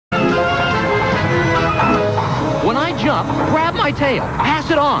up, grab my tail,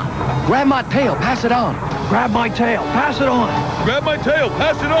 pass it on. Grab my tail, pass it on. Grab my tail, pass it on. Grab my tail,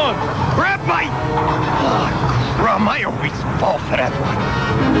 pass it on. Grab my... Oh, crumb, I always fall for that one.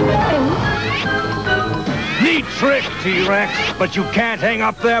 Neat trick, T-Rex, but you can't hang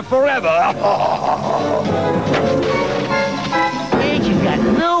up there forever. And you've got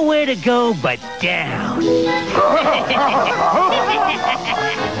nowhere to go but down.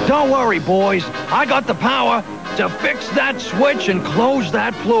 Don't worry, boys. I got the power to fix that switch and close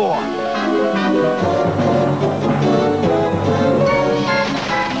that floor.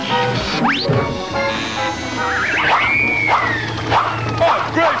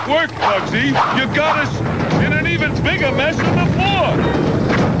 Oh, great work, Bugsy. You got us in an even bigger mess than before.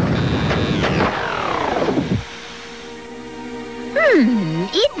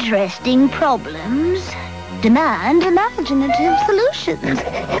 Interesting problems. Demand imaginative solutions.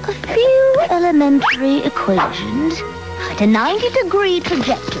 A few elementary equations. At a 90-degree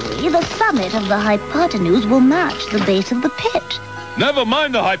trajectory, the summit of the hypotenuse will match the base of the pit. Never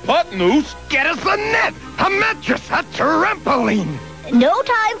mind the hypotenuse. Get us a net, a mattress, a trampoline. No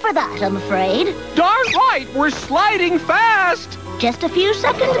time for that, I'm afraid. Darn right, we're sliding fast. Just a few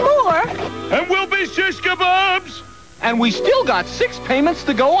seconds more. And we'll be shish kebabs. And we still got 6 payments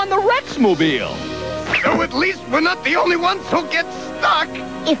to go on the Rexmobile. So at least we're not the only ones who get stuck.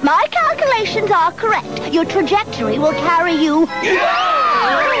 If my calculations are correct, your trajectory will carry you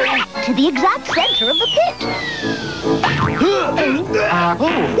to the exact center of the pit.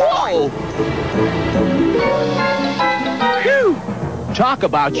 Whoa! Phew! Talk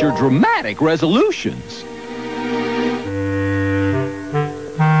about your dramatic resolutions.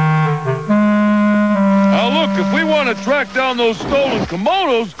 Now look, if we want to track down those stolen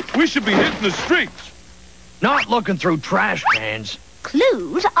kimonos, we should be hitting the streets. Not looking through trash cans.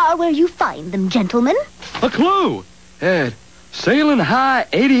 Clues are where you find them, gentlemen. A clue. Ed, sailing high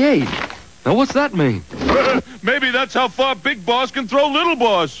 88. Now what's that mean? Maybe that's how far Big Boss can throw Little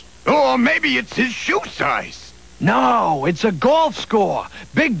Boss. Or maybe it's his shoe size. No, it's a golf score.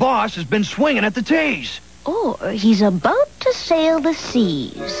 Big Boss has been swinging at the tees. Or he's about to sail the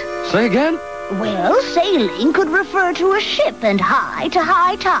seas. Say again? Well, sailing could refer to a ship and high to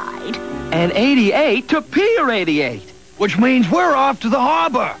high tide. And 88 to Pier 88. Which means we're off to the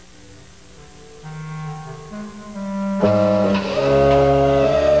harbor.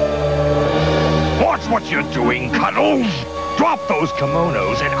 Watch what you're doing, Cuddles. Drop those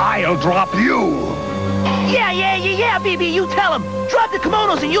kimonos and I'll drop you. Yeah, BB, you tell him. Drop the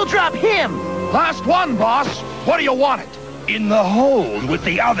kimonos and you'll drop him. Last one, boss. What do you want it? In the hold with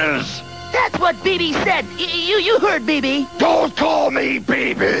the others. That's what BB said. You heard BB. Don't call me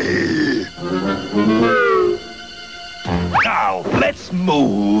baby. Now, let's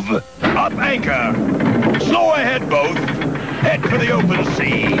move. Up anchor. Slow ahead, both. Head for the open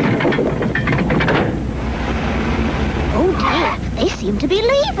sea. Oh dear, they seem to be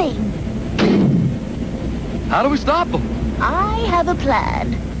leaving. How do we stop them? I have a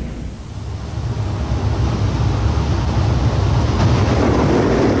plan.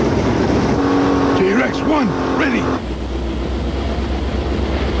 T-Rex 1, ready.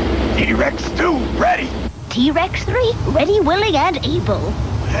 T-Rex 2, ready. T-Rex 3, ready, willing, and able.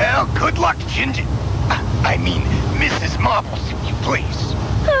 Well, good luck, Ginger. I mean, Mrs. Marbles, if you please.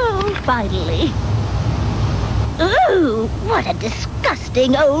 Oh, finally. Ooh, what a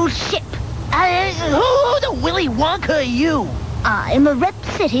disgusting old ship. Who the Willy Wonka are you? I'm a Rep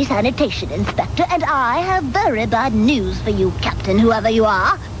City sanitation inspector, and I have very bad news for you, Captain, whoever you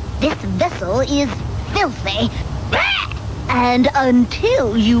are. This vessel is filthy. And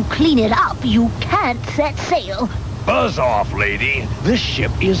until you clean it up, you can't set sail. Buzz off, lady. This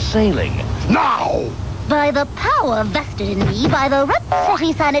ship is sailing. Now! By the power vested in me by the Rep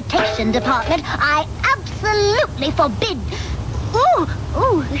City Sanitation Department, I absolutely forbid...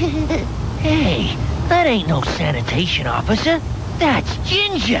 Ooh. Hey, that ain't no sanitation officer. That's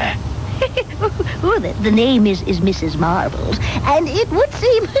Ginger. Ooh, the name is Mrs. Marbles, and it would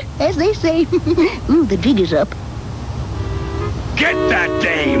seem, as they say, ooh, the jig is up. Get that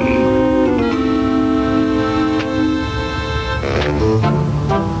dame!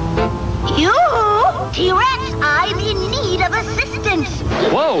 Yoo-hoo! T-Rex, I'm in need of assistance.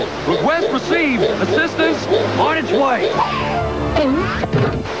 Whoa! Request received. Assistance On its way.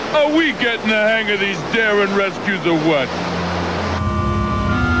 Are we getting the hang of these daring rescues or what?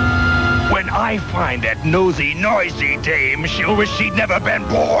 When I find that nosy, noisy dame, she'll wish she'd never been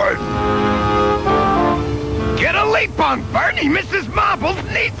born. Get a leap on, Bernie. Mrs. Marbles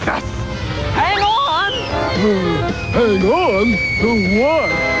needs us. Hang on. Hang on to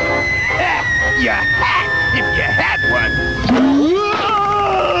what? you had one.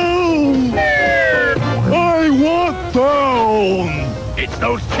 I want down! It's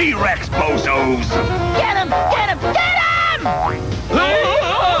those T-Rex bozos. Get him! Get him! Get him!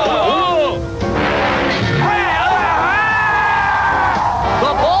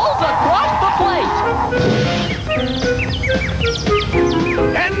 The ball's across the plate.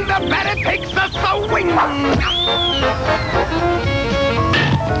 And the batter takes a swing.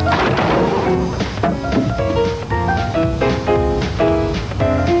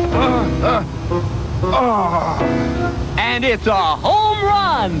 And it's a home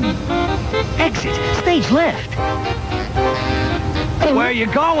run. Exit, stage left. Where you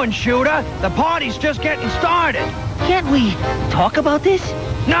going, shooter? The party's just getting started. Can't we talk about this?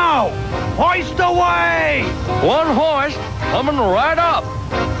 No! Hoist away! One horse coming right up.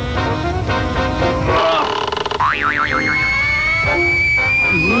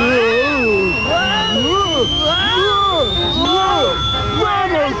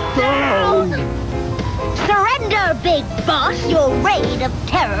 Surrender, big boss. Your reign of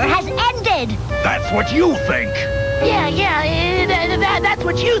terror has ended. That's what you think. That's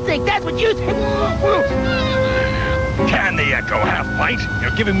what you think. That's what you think. Can the Echo have fight?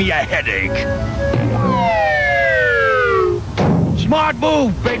 You're giving me a headache. Smart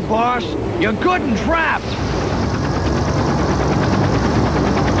move, big boss. You're good and trapped.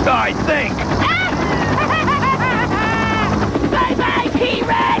 I think. Bye-bye,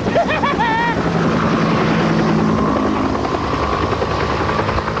 T-Rex!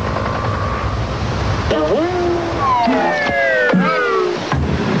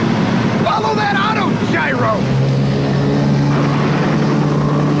 Follow that auto gyro.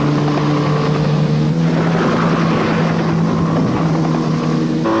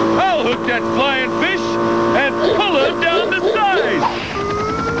 I'll hook that flying fish and pull her down the side.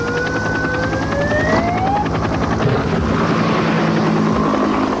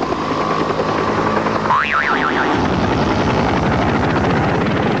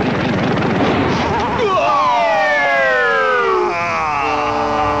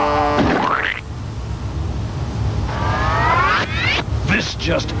 This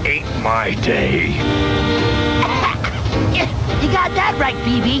just ain't my day. You got that right,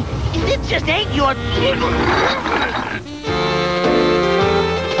 BB. This just ain't your...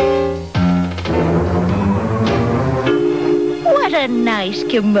 What a nice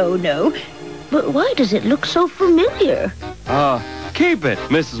kimono. But why does it look so familiar? Keep it,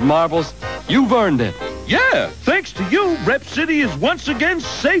 Mrs. Marbles. You've earned it. Yeah, thanks to you, Rep City is once again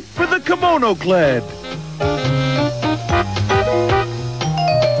safe for the kimono clad.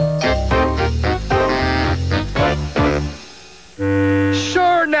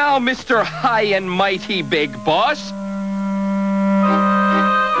 Sure now, Mr. High and Mighty Big Boss.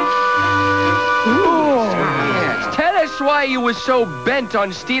 Yes, tell us why you were so bent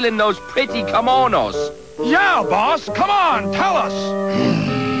on stealing those pretty kimonos. Yeah, boss. Come on, tell us.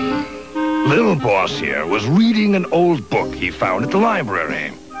 Little boss here was reading an old book he found at the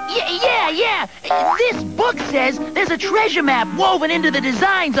library. Yeah. This book says there's a treasure map woven into the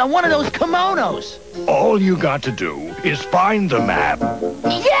designs on one of those kimonos. All you got to do is find the map.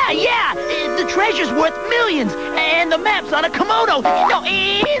 Yeah. The treasure's worth millions, and the map's on a kimono. No,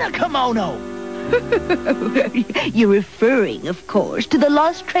 in a kimono. You're referring, of course, to the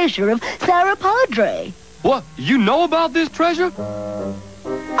lost treasure of Sarah Padre. What, you know about this treasure?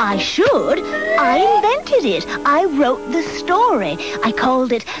 I should. I invented it. I wrote the story. I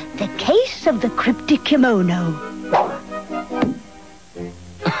called it The Case of the Cryptic Kimono.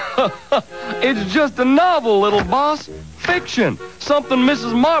 It's just a novel, little boss. Fiction. Something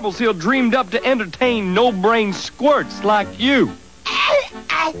Mrs. Marbles here dreamed up to entertain no-brain squirts like you.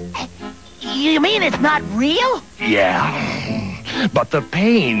 You mean it's not real? Yeah. But the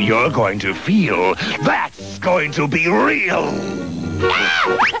pain you're going to feel, that's going to be real.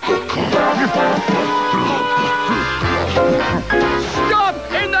 Stop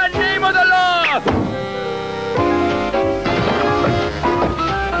in the name of the law!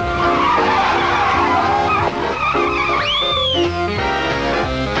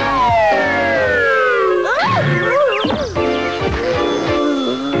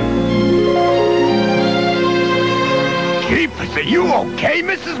 Are you okay,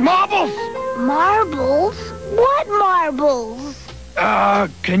 Mrs. Marbles? Marbles? What marbles?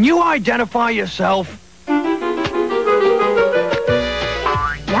 Can you identify yourself? Yep,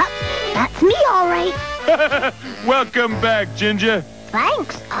 that's me, all right. Welcome back, Ginger.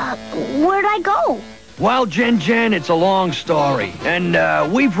 Thanks. Where'd I go? Well, Jin, it's a long story, and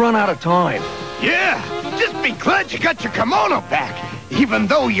we've run out of time. Yeah, just be glad you got your kimono back, even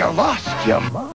though you lost your